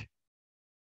week.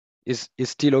 Is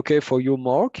still okay for you,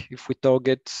 Mark, if we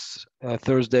target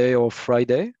Thursday or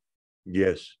Friday?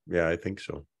 Yes, yeah, I think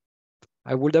so.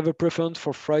 I would have a preference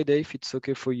for Friday if it's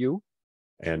okay for you.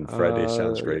 And Friday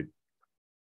sounds great.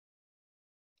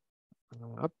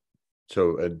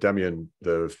 So Damien,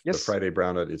 the Yes. Friday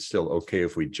brownout, it's still okay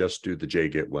if we just do the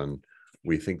JGit one.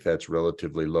 We think that's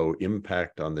relatively low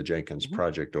impact on the Jenkins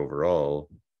project overall.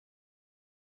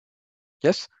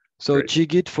 Yes. So Great.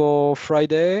 Jigit for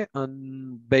Friday,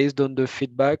 and based on the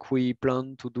feedback, we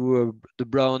plan to do the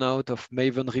brownout of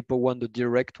Maven Repo 1, the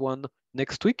direct one,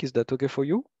 next week. Is that okay for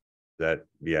you? That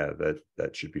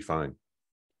should be fine.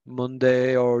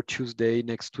 Monday or Tuesday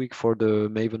next week for the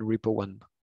Maven Repo 1.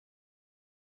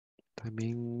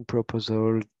 Timing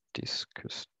proposal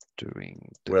discussed during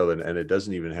the... Well, and it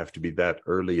doesn't even have to be that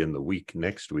early in the week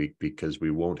next week, because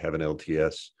we won't have an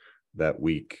LTS that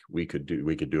week. We could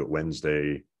do it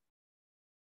Wednesday.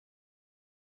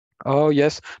 Oh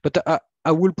yes, but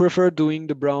I will prefer doing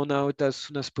the brownout as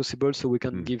soon as possible so we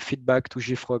can give feedback to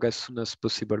JFrog as soon as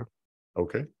possible.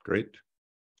 Okay, great.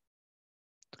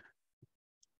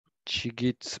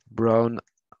 Jigit brown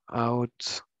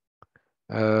out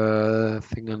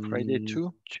thing on Friday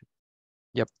 2.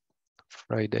 Yep,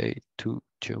 Friday 2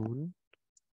 June.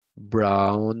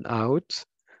 Brown out.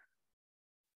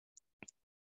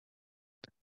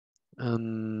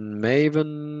 And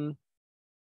Maven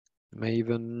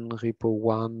Repo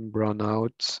 1 brown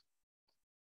out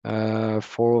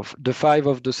for the 5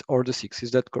 of this or the 6.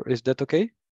 Is that okay?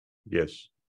 Yes.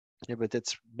 Yeah, but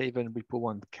it's Maven Repo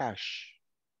 1 cache.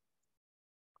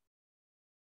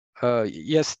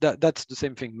 Yes, that's the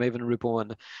same thing, Maven Repo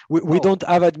 1. We don't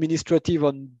have administrative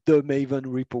on the Maven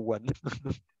Repo 1.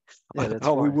 Yeah, that's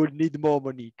or why. we would need more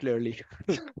money, clearly.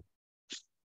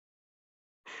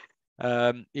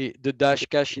 The dash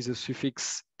cache is a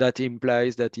suffix that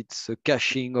implies that it's a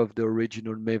caching of the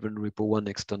original Maven Repo 1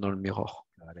 external mirror.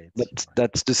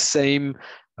 That's the same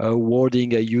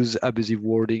wording. I use abusive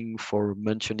wording for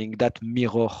mentioning that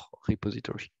mirror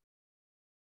repository.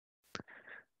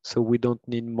 So we don't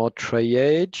need more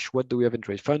triage. What do we have in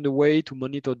triage? Find a way to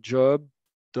monitor job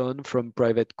done from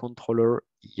private controller.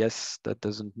 Yes, that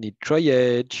doesn't need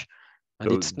triage, and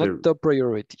So it's not top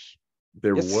priority.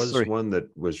 There was one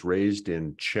that was raised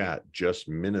in chat just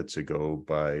minutes ago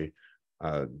by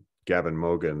Gavin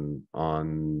Mogan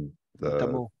on the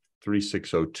Matamo.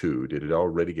 3602. Did it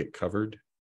already get covered?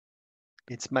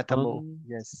 It's Matamo,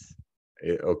 yes.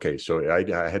 Okay, so I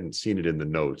hadn't seen it in the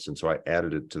notes, and so I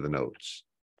added it to the notes.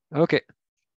 Okay.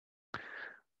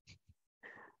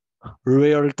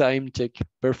 Real-time check.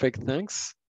 Perfect,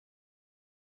 thanks.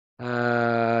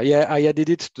 Yeah, I added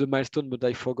it to the milestone, but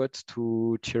I forgot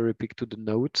to cherry pick to the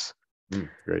notes.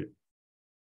 Great.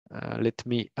 Let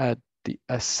me add the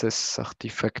access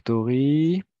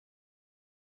artifactory.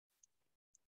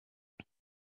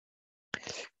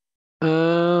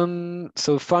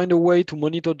 So find a way to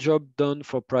monitor job done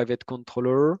for private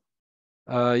controller.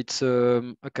 It's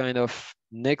a kind of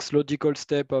next logical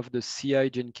step of the CI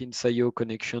Jenkins IO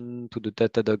connection to the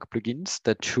Datadog plugins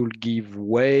that should give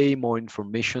way more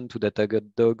information to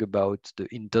Datadog about the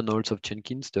internals of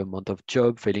Jenkins, the amount of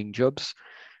failing jobs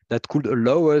that could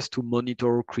allow us to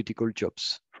monitor critical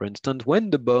jobs. For instance, when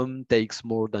the bomb takes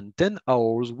more than 10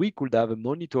 hours, we could have a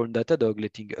monitor in Datadog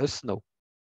letting us know.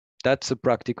 That's a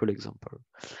practical example.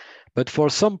 But for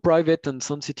some private and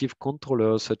sensitive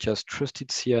controllers, such as Trusted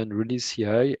CI and Release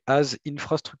CI, as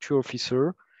infrastructure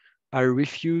officer, I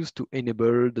refuse to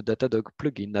enable the Datadog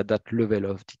plugin at that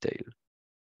level of detail.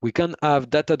 We can have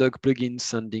Datadog plugins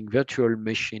sending virtual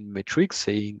machine metrics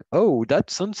saying, oh, that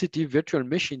sensitive virtual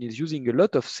machine is using a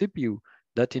lot of CPU.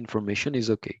 That information is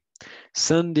okay.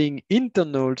 Sending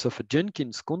internals of a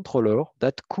Jenkins controller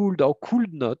that could or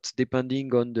could not,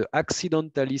 depending on the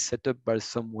accidentally set up by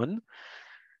someone,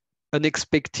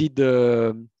 unexpected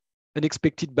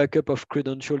backup of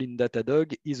credential in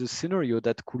Datadog is a scenario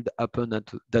that could happen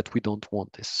that we don't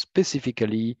want,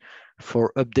 specifically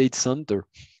for update center.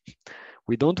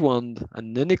 We don't want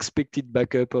an unexpected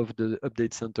backup of the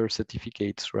update center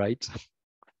certificates, right?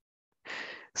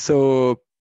 So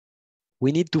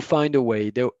we need to find a way.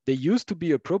 There used to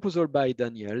be a proposal by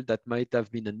Daniel that might have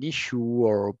been an issue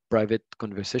or private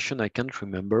conversation. I can't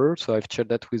remember. So I've shared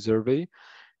that with Hervé.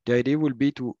 The idea will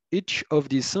be to each of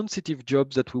these sensitive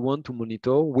jobs that we want to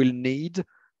monitor will need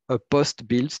a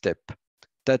post-build step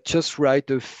that just write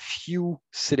a few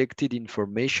selected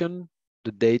information,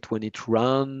 the date when it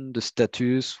ran, the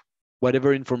status,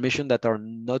 whatever information that are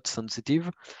not sensitive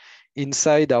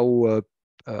inside our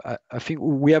I think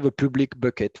we have a public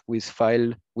bucket with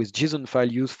JSON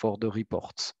file used for the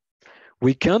reports.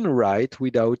 We can write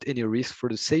without any risk for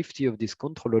the safety of this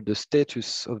controller the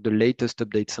status of the latest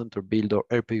update center build or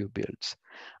RPU builds,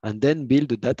 and then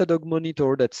build a Datadog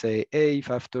monitor that say, hey, if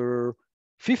after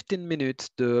 15 minutes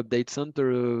the update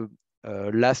center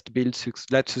last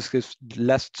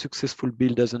successful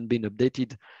build hasn't been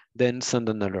updated, then send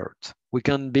an alert. We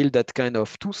can build that kind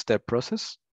of two-step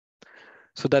process.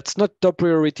 So that's not top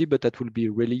priority, but that will be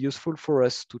really useful for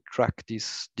us to track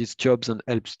these jobs and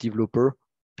helps developer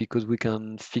because we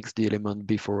can fix the element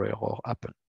before error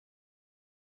happen.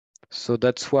 So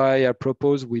that's why I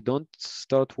propose we don't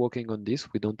start working on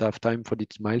this. We don't have time for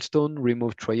this milestone,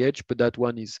 remove triage, but that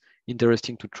one is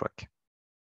interesting to track.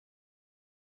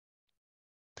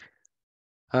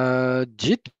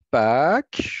 Jetpack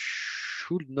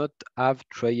should not have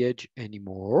triage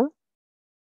anymore.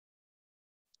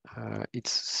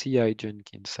 It's CI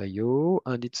Jenkins IO,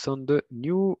 and it's on the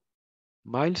new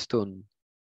milestone.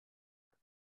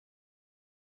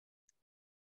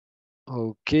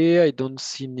 Okay, I don't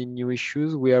see any new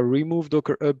issues. We have removed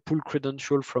Docker Hub pull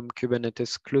credential from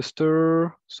Kubernetes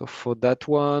cluster. So for that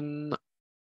one,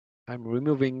 I'm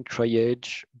removing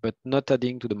triage, but not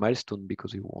adding to the milestone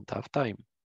because we won't have time.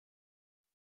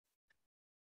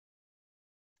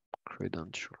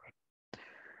 Credential.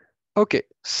 Okay,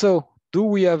 so do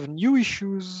we have new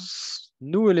issues,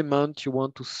 new element you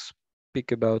want to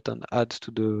speak about and add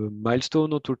to the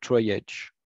milestone or to triage?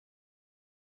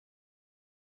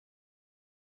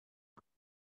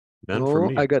 None for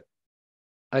me.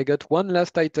 I got one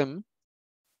last item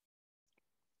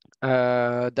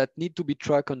that need to be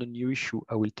tracked on a new issue.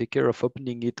 I will take care of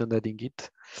opening it and adding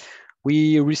it.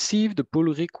 We received the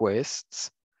pull requests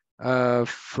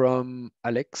from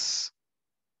Alex.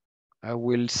 I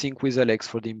will sync with Alex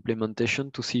for the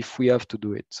implementation to see if we have to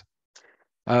do it.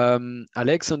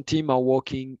 Alex and team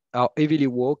are heavily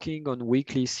working on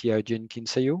weekly CI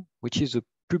Jenkins IO, which is a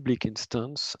public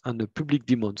instance and a public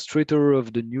demonstrator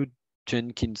of the new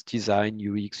Jenkins design,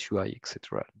 UX, UI,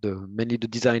 etc. Mainly the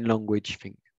design language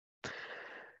thing.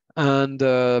 And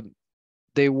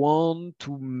they want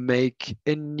to make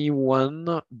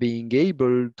anyone being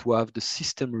able to have the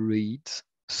system reads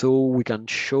so we can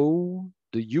show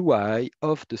the UI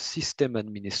of the system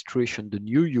administration, the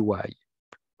new UI,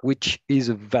 which is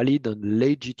a valid and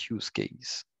legit use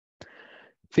case.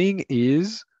 Thing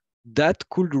is, that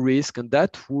could risk, and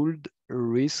that would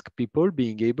risk people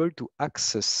being able to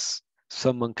access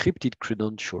some encrypted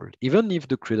credential. Even if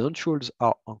the credentials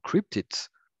are encrypted,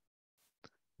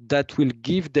 that will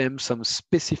give them some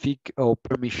specific or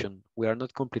permission. We are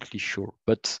not completely sure,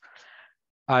 but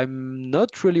I'm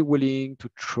not really willing to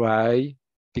try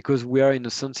because we are in a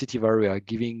sensitive area.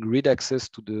 Giving read access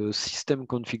to the system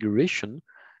configuration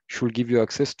should give you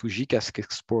access to GCAS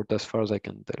export as far as I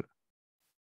can tell,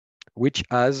 which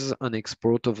has an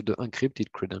export of the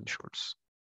encrypted credentials.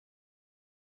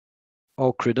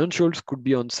 Or credentials could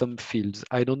be on some fields.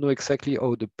 I don't know exactly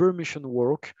how the permission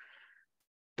work,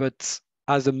 but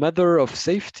as a matter of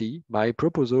safety, my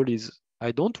proposal is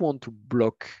I don't want to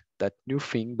block that new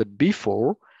thing, but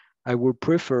before, I would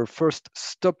prefer first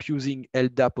stop using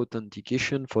LDAP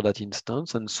authentication for that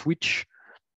instance and switch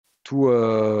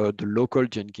to the local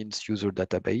Jenkins user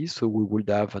database. So we would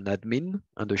have an admin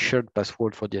and a shared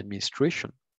password for the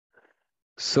administration.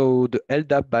 So the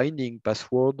LDAP binding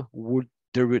password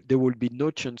there will be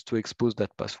no chance to expose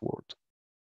that password.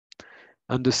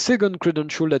 And the second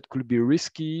credential that could be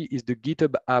risky is the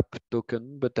GitHub app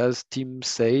token. But as Tim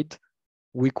said,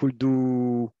 we could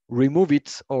remove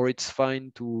it, or it's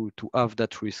fine to have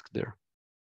that risk there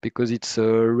because it's a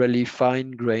really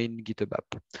fine-grained GitHub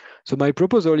app. So my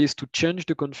proposal is to change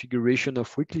the configuration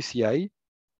of weekly CI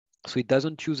so it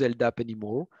doesn't use LDAP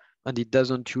anymore, and it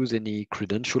doesn't use any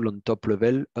credential on top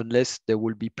level unless there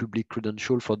will be public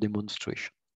credential for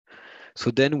demonstration. So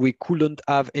then we couldn't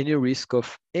have any risk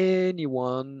of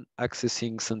anyone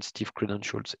accessing sensitive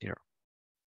credentials here.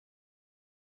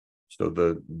 So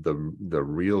the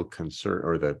real concern,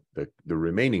 or the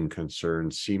remaining concern,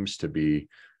 seems to be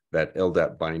that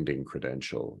LDAP binding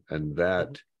credential, and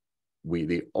that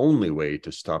the only way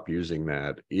to stop using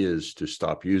that is to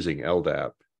stop using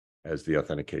LDAP as the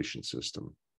authentication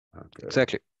system. Okay.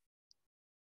 Exactly.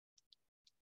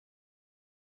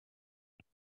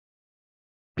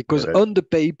 Because on the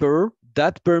paper,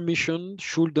 that permission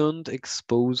shouldn't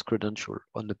expose credential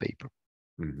on the paper.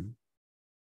 Mm-hmm.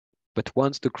 But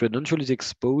once the credential is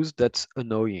exposed, that's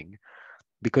annoying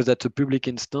because that's a public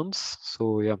instance.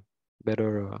 So yeah,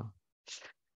 better.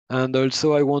 And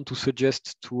also I want to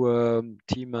suggest to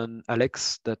Tim and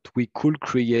Alex that we could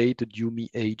create a Dumi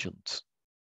agent.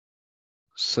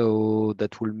 So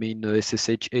that will mean a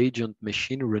SSH agent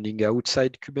machine running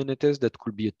outside Kubernetes. That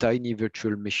could be a tiny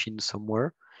virtual machine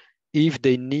somewhere, if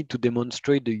they need to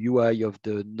demonstrate the UI of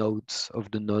the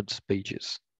nodes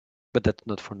pages. But that's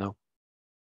not for now.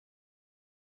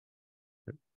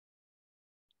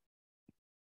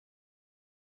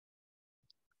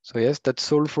 So yes,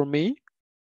 that's all for me.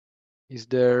 Is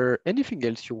there anything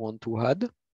else you want to add?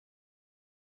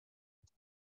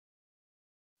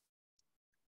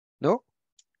 No?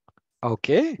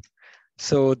 Okay.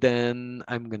 So then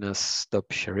I'm gonna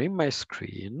stop sharing my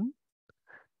screen.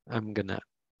 I'm gonna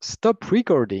stop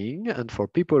recording. And for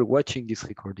people watching this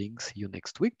recording, see you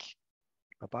next week.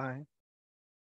 Bye-bye.